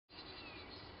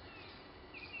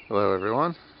Hello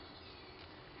everyone.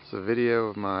 It's a video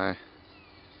of my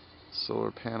solar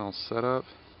panel setup,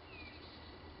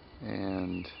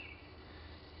 and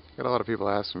got a lot of people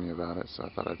asking me about it, so I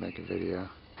thought I'd make a video.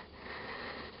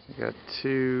 I got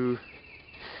two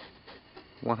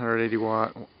 180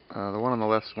 watt, the one on the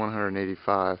left is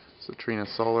 185, it's a Trina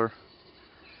Solar.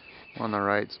 On the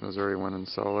right is Missouri Wind and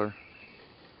Solar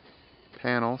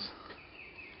panels,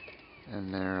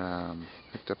 and they're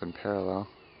hooked up in parallel.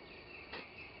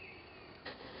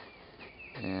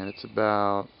 And it's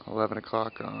about 11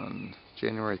 o'clock on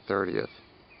January 30th.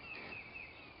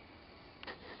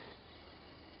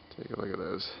 Take a look at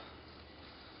those.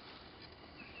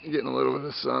 Getting a little bit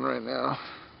of sun right now.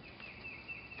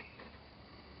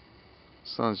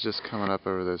 Sun's just coming up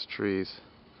over those trees,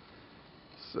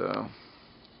 so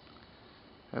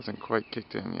hasn't quite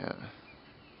kicked in yet.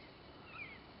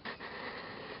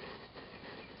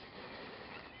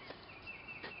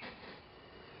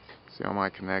 See all my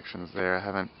connections there. I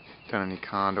haven't done any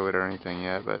conduit or anything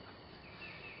yet, but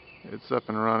it's up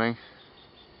and running.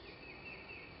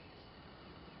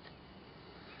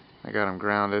 I got them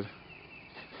grounded.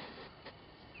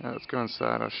 Now let's go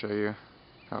inside. I'll show you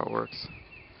how it works.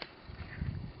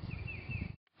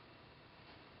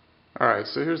 Alright,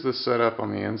 so here's the setup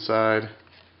on the inside.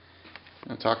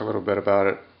 I'll talk a little bit about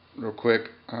it real quick.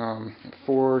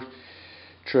 4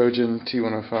 Trojan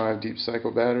T105 deep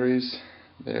cycle batteries.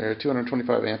 They're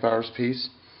 225 amp hours apiece,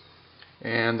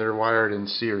 and they're wired in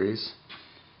series.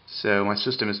 So my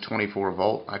system is 24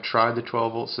 volt. I tried the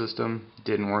 12 volt system,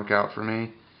 didn't work out for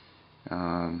me.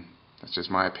 That's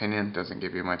just my opinion. Doesn't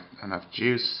give you enough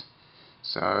juice.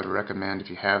 So I would recommend,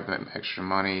 if you have that extra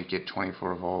money, get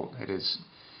 24 volt. It is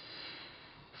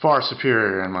far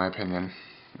superior in my opinion.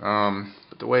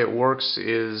 But the way it works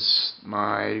is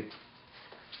my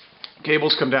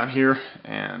cables come down here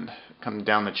and come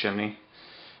down the chimney.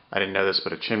 I didn't know this,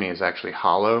 but a chimney is actually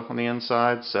hollow on the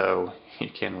inside, so you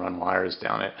can run wires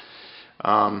down it.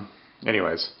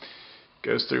 Anyways,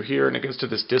 goes through here and it goes to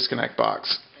this disconnect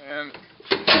box. And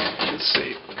let's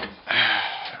see.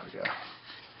 There we go.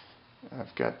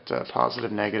 I've got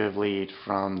positive, negative lead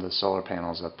from the solar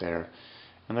panels up there.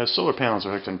 And those solar panels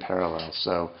are hooked in parallel,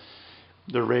 so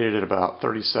they're rated at about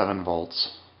 37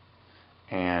 volts.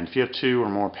 And if you have 2 or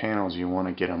more panels, you want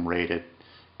to get them rated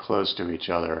close to each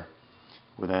other,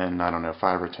 within, I don't know,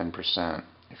 5 or 10%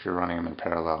 if you're running them in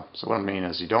parallel. So what I mean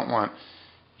is you don't want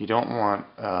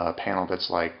a panel that's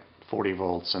like 40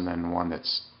 volts and then one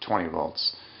that's 20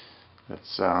 volts.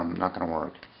 That's not going to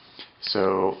work.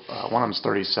 So one of them's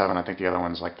 37, I think the other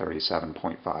one's like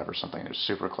 37.5 or something. They're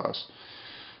super close.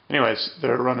 Anyways,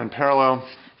 they're running parallel,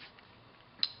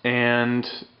 and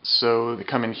so they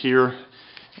come in here.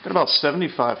 I've got about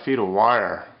 75 feet of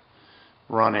wire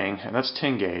running, and that's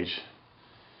 10 gauge.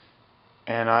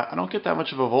 And I don't get that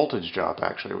much of a voltage drop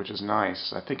actually, which is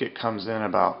nice. I think it comes in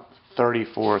about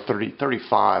 35.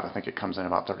 I think it comes in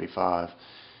about 35.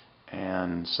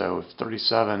 And so if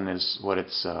 37 is what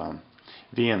its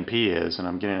VMP is, and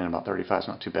I'm getting in about 35, it's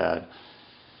not too bad.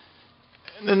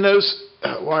 And then those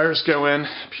wires go in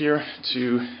up here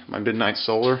to my Midnight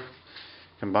Solar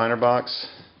combiner box.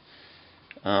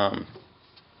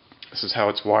 This is how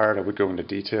it's wired. I would go into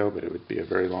detail, but it would be a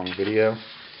very long video.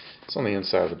 It's on the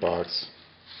inside of the box.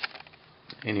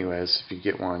 Anyways, if you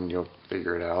get one, you'll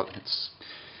figure it out.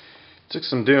 Took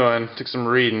some doing, took some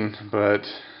reading, but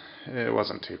it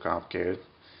wasn't too complicated.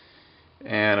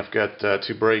 And I've got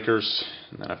 2 breakers,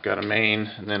 and then I've got a main,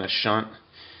 and then a shunt.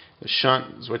 The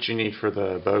shunt is what you need for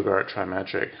the Bogart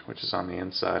Trimetric, which is on the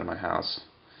inside of my house.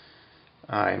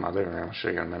 In my living room. I'll show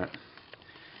you in a minute.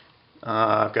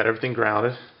 I've got everything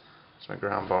grounded. That's my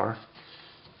ground bar.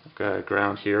 I've got a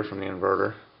ground here from the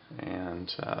inverter. And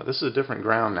this is a different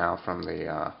ground now from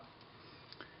the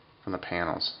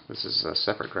panels. This is a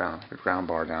separate ground, the ground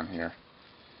bar down here,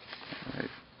 right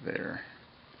there.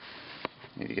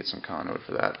 Need to get some conduit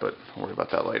for that, but I'll worry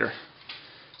about that later.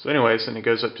 So anyways, then it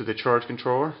goes up to the charge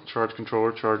controller. Charge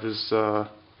controller charges, well,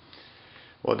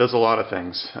 it does a lot of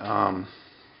things.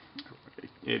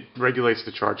 It regulates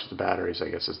the charge of the batteries, I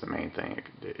guess, is the main thing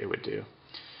it would do.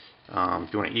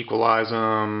 If you want to equalize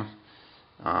them,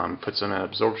 puts them in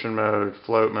absorption mode,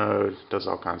 float mode, does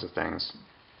all kinds of things.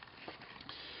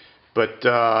 But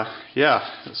yeah,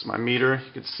 this is my meter.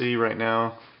 You can see right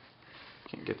now,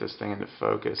 can't get this thing into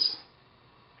focus,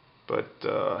 but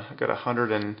I got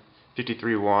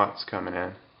 153 watts coming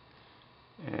in,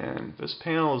 and this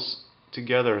panel's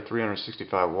together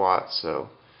 365 watts. So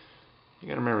you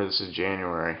got to remember, this is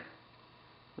January.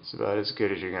 It's about as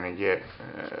good as you're going to get.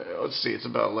 Let's see, it's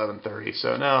about 11:30.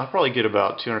 So now I'll probably get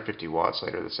about 250 watts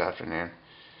later this afternoon.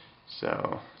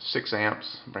 So 6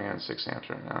 amps, I'm bringing in 6 amps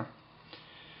right now.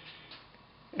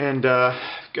 And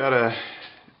I've got a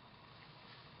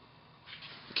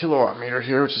kilowatt meter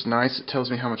here, which is nice. It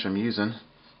tells me how much I'm using.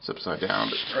 It's upside down,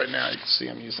 but right now you can see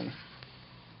I'm using,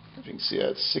 if you can see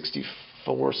that,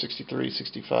 64, 63,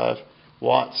 65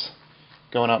 watts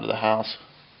going out to the house.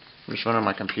 I'm just running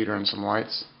my computer and some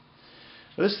lights.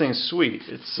 This thing's sweet.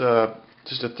 It's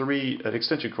just an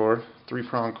extension cord,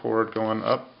 3-prong cord going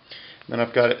up. And then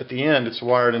I've got it at the end, it's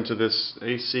wired into this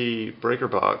AC breaker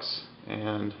box.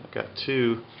 And I've got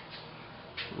 2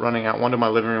 running out, one to my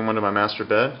living room, one to my master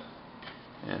bed.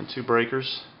 And 2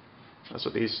 breakers. That's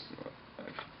what these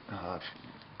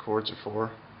cords are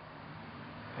for.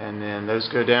 And then those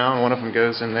go down. One of them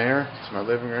goes in there to my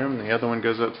living room, and the other one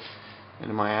goes up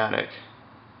into my attic.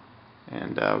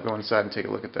 And I'll go inside and take a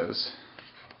look at those.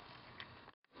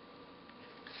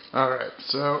 Alright,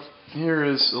 so here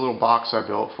is a little box I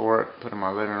built for it, put in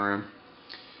my living room,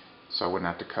 so I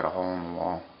wouldn't have to cut a hole in the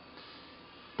wall.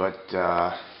 But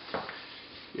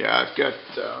yeah, I've got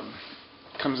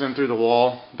comes in through the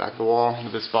wall, back of the wall,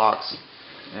 into this box.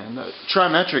 And the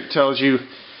Trimetric tells you,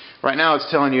 right now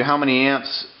it's telling you how many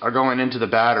amps are going into the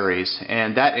batteries,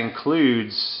 and that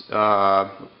includes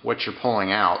what you're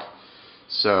pulling out.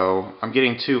 So I'm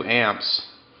getting 2 amps.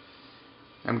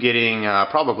 I'm getting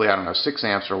probably, I don't know, 6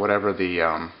 amps or whatever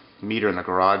the meter in the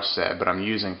garage said, but I'm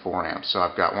using 4 amps. So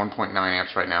I've got 1.9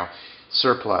 amps right now,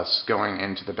 surplus going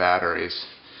into the batteries.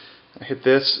 I hit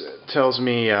this, it tells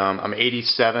me I'm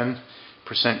 87%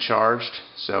 charged,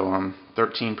 so I'm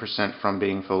 13% from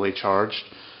being fully charged.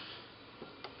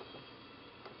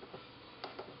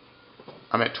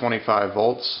 I'm at 25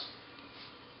 volts.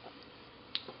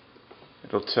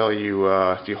 It'll tell you,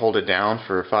 if you hold it down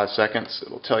for 5 seconds,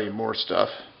 it'll tell you more stuff.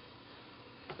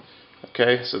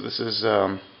 Okay, so this is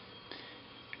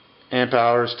amp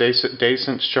hours,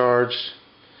 decents charged.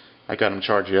 I got them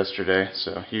charged yesterday,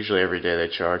 so usually every day they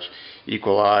charge.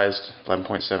 Equalized,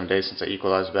 11.7 decents, I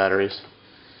equalized batteries.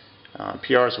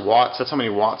 PR's watts, that's how many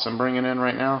watts I'm bringing in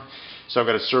right now. So I've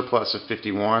got a surplus of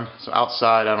 51. So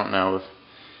outside, I don't know if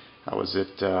I was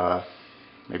at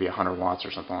maybe 100 watts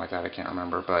or something like that, I can't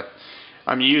remember, but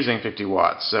I'm using 50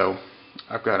 watts, so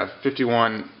I've got a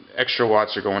 51 extra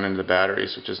watts are going into the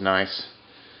batteries, which is nice.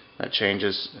 That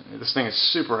changes. This thing is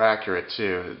super accurate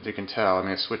too, you can tell. I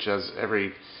mean, it switches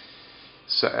every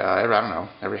I don't know,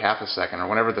 every half a second or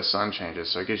whenever the sun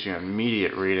changes, so it gives you an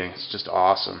immediate reading. It's just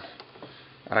awesome.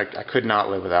 And I could not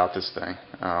live without this thing.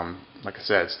 Like I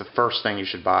said, it's the first thing you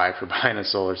should buy for buying a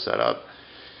solar setup.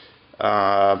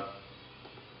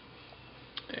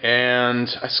 And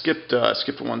I skipped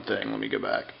one thing. Let me go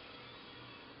back.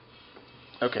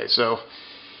 Okay, so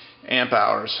amp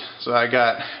hours. So I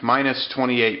got minus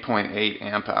 28.8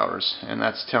 amp hours, and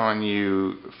that's telling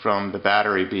you from the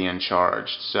battery being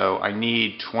charged. So I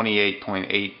need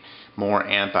 28.8 more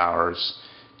amp hours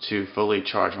to fully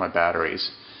charge my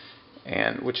batteries,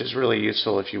 and which is really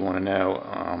useful if you want to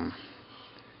know,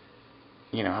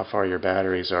 you know, how far your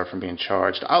batteries are from being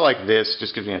charged. I like this;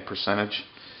 just gives me a percentage.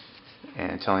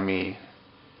 And telling me,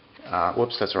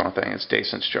 whoops, that's the wrong thing. It's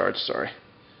decents charge. Sorry.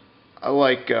 I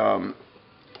like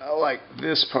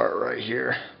this part right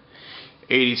here,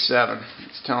 87.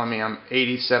 It's telling me I'm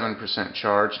 87%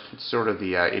 charged. It's sort of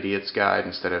the idiot's guide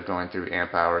instead of going through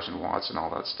amp hours and watts and all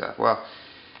that stuff. Well,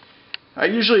 I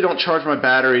usually don't charge my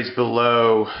batteries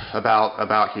below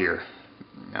about here.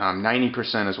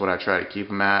 90% is what I try to keep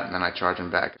them at, and then I charge them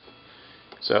back.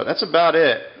 So that's about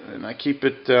it. And I keep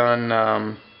it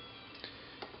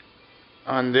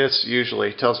on this usually.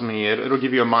 It tells me it'll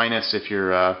give you a minus if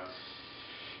you're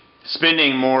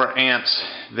spending more amps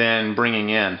than bringing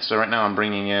in. So right now I'm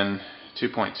bringing in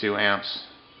 2.2 amps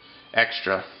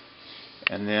extra,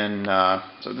 and then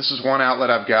so this is one outlet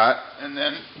I've got, and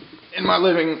then in my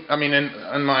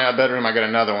in my bedroom I got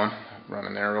another one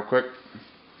running there real quick.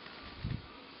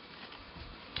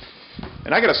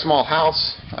 And I got a small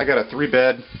house. I got a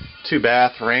 3-bed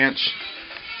 2-bath ranch,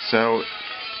 so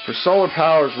for solar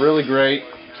power is really great.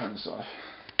 Turn this off.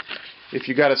 If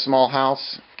you got a small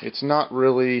house, it's not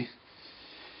really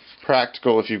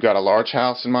practical if you've got a large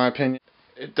house, in my opinion.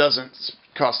 It doesn't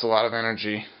cost a lot of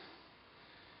energy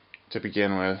to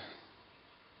begin with.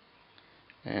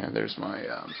 And there's my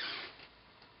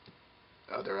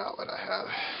other outlet I have.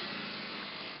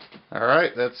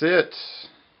 Alright, that's it.